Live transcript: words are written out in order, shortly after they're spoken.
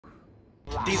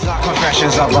These are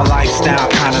confessions of a lifestyle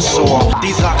connoisseur.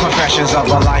 These are confessions of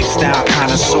a lifestyle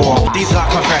connoisseur. These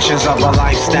are confessions of a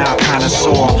lifestyle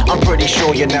connoisseur. I'm pretty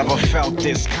sure you never felt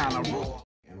this kind of raw.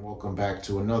 And welcome back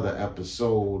to another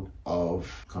episode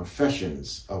of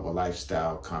Confessions of a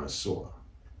Lifestyle Connoisseur.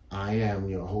 I am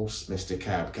your host, Mr.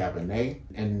 Cabernet,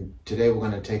 and today we're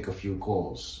going to take a few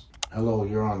calls. Hello,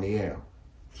 you're on the air.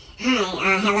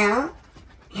 Hi, hello?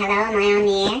 Hello, am I on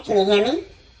the air? Can you hear me?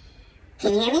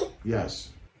 Can you hear me? Yes.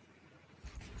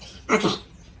 Okay.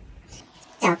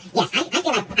 So, yes, I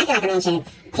feel like a man should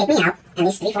take me out at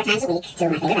least 3-4 times a week to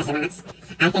my favorite restaurants.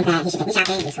 I think that he should take me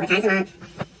shopping at least 4 times a month.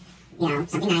 You know,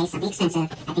 something nice, something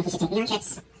expensive. I think he should take me on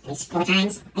trips at least 4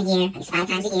 times a year, at least 5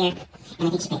 times a year. And I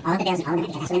think he should pay all the bills and all the money,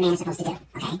 because that's what a man is supposed to do,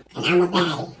 okay? And I'm a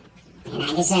baddie. And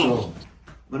I deserve it.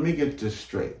 Let me get this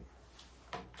straight.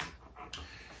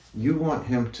 You want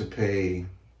him to pay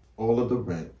all of the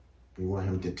rent. You want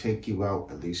him to take you out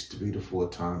at least 3 to 4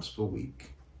 times per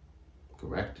week.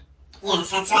 Correct?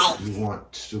 Yes, that's right. You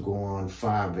want to go on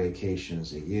 5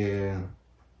 vacations a year,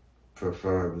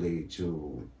 preferably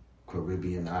to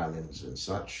Caribbean islands and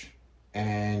such.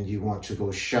 And you want to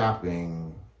go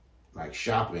shopping, like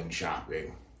shopping,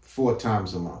 4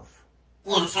 times a month.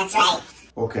 Yes, that's right.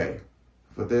 Okay,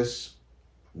 for this,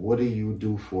 what do you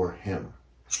do for him?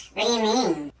 What do you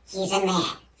mean? He's a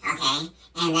man, okay?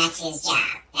 And that's his job.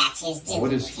 That's his duty.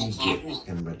 What does to he take care get of me.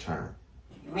 in return?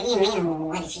 What do you mean,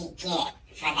 what does he get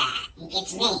for that? He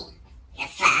gets me. The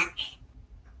fuck?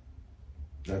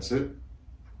 That's it?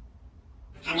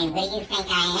 I mean, what do you think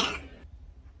I am?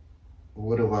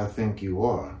 What do I think you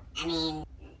are? I mean,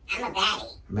 I'm a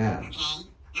baddie. Ma'am, Okay?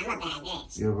 I'm a bad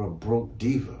bitch. you're a broke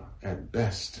diva at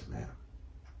best, ma'am.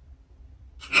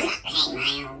 I'm not paying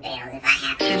my own bills if I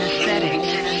have to.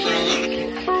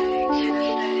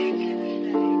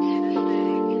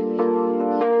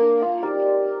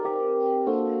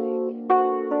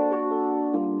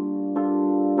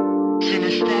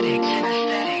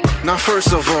 Now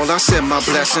first of all, I send my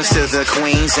blessings to the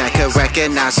queens that can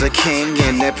recognize the king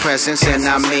in their presence, and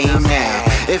I mean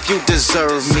that. If you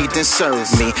deserve me, then serve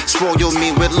me. Spoil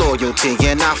me with loyalty,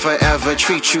 and I forever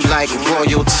treat you like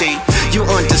royalty. You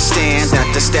understand that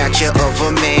the stature of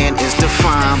a man is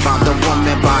defined by the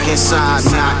woman by his side,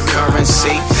 not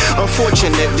currency.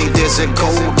 Unfortunately, there's a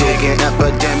gold digging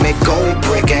epidemic, gold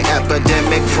brickin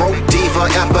epidemic, broke diva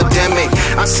epidemic.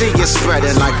 I see it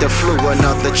spreading like the flu,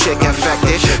 another chick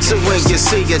infected. So when you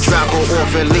see her, drop her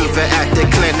off and leave her at the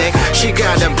clinic. She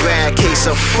got a bad case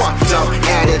of fucked up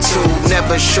attitude,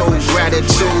 never show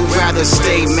gratitude, rather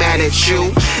stay mad at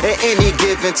you. At any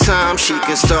given time, she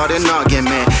can start an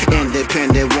argument.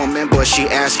 Independent woman, but she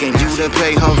asking you to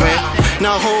pay her rent.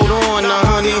 Now hold on, now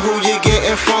honey, who you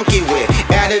getting funky with?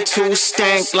 Attitude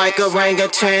stank like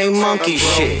orangutan monkey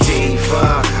shit.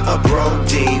 Diva, a broke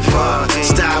diva.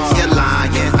 Stop your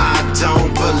lying, I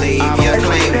don't believe you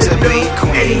claim to be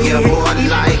queen. You're more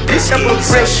like a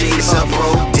skeezer. She's a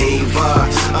broke diva,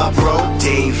 a broke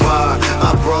diva,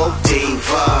 a broke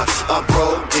diva, a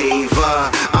broke diva.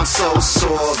 I'm so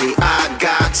sorry, I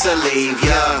got to leave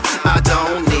ya. I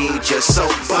don't need you, so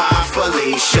bye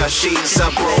Felicia. She's a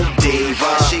broke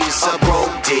diva, she's a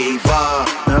broke diva.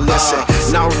 Now listen,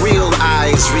 now real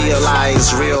eyes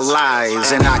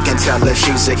realize, and I can tell if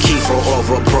she's a keeper or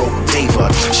a broke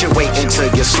diva. She wait until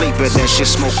you're sleeping, then she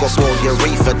smoke up all your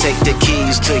reefer. Take the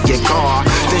keys to your car,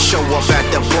 then show up at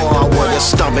the bar with a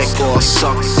stomach all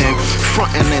sucked in,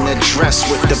 frontin' in a dress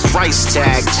with the price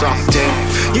tag tucked in.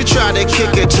 You try to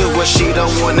kick it to her, she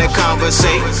don't wanna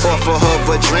conversate. Offer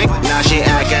her a drink, now she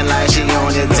acting like she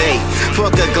on a date.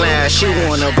 Fuck a glass, she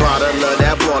want a bottle of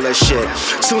that baller shit.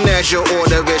 Soon as you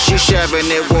order it, she sharing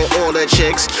it with all the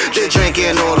chicks. They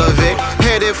drinking all of it,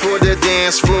 headed for the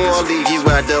dance floor. Leave you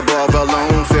at the bar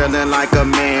alone, feeling like a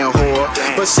man whore.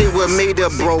 But see, with me, the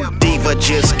broke diva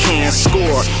just can't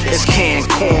score. It's canned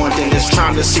corn, then it's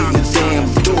time to see the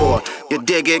damn door. You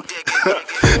dig it?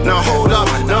 Now hold up,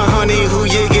 now honey, who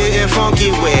you getting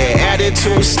funky with?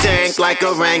 Attitude stank like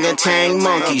orangutan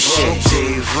monkey shit.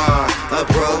 A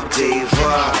broke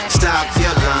diva, stop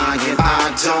your lying, I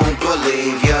don't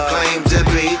believe you. Claim to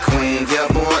be queen,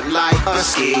 you're more like a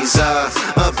skeezer.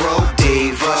 A broke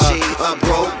diva, a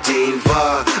broke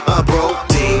diva, a broke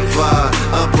diva,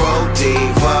 a broke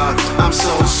diva. I'm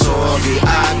so sorry,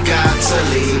 I got to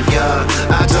leave ya.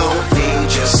 I don't need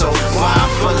you, so bye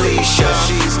Felicia.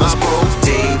 She's a broke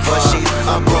diva, she's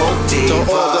a broke diva.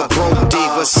 To all the broke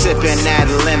divas for sipping that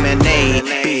lemonade.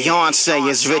 Beyonce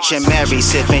is rich and Mary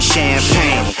sipping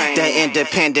champagne. That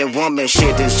independent woman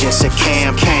shit is just a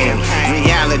campaign.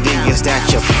 Reality is that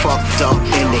you're fucked up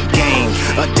in the game.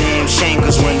 A damn shame,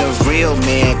 cause when the real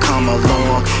man come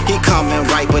along, he coming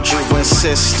right, but you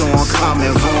insist on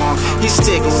coming wrong. He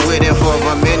sticking with it for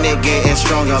a minute, getting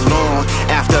strung along.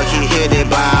 After he hit it,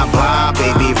 bye bye,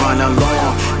 baby, run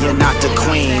along. You're not the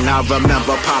queen. I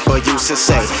remember Papa used to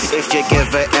say, if you give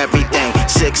her everything,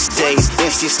 6 days,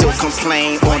 if she still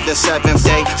complain on the 7th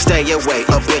day, stay away.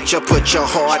 A bitch, you put your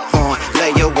heart on,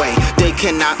 lay away. They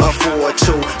cannot afford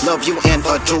to love you and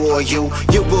adore you.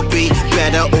 You will be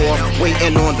better off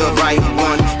waiting on the right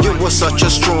one. You were such a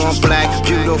strong, black,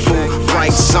 beautiful,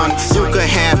 bright son. You could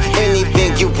have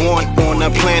anything you want on the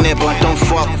planet, but don't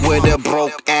fuck with a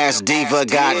broke ass diva,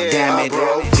 goddammit. A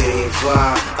broke diva,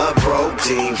 a broke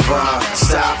diva.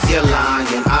 Stop your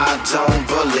lying, I don't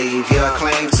believe you.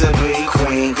 Claim to be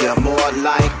queen, you're more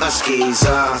like a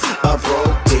skeezer. A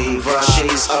broke diva,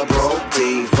 she's a broke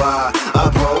diva. A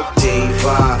broke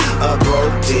diva, a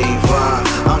broke diva.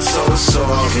 I'm so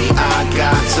sorry, I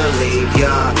got to leave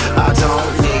ya. I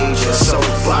don't need you, so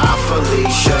bye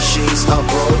Felicia. She's a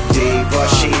broke diva,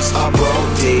 she's a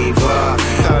broke diva.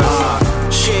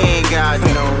 She ain't got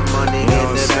no money in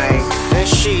the bank, and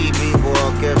she be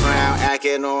walking around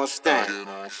acting on stank.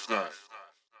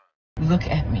 Look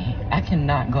at me. I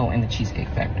cannot go in the Cheesecake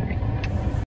Factory.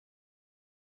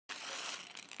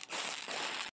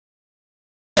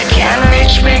 They can't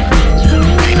reach me.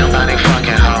 Ain't nobody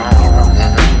fucking home.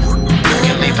 You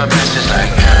can leave a message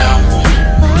like hello,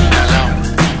 hello,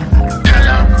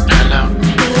 hello, hello.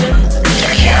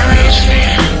 They can't reach me.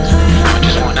 I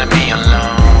just wanna be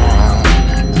alone.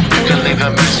 You can leave a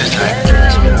message like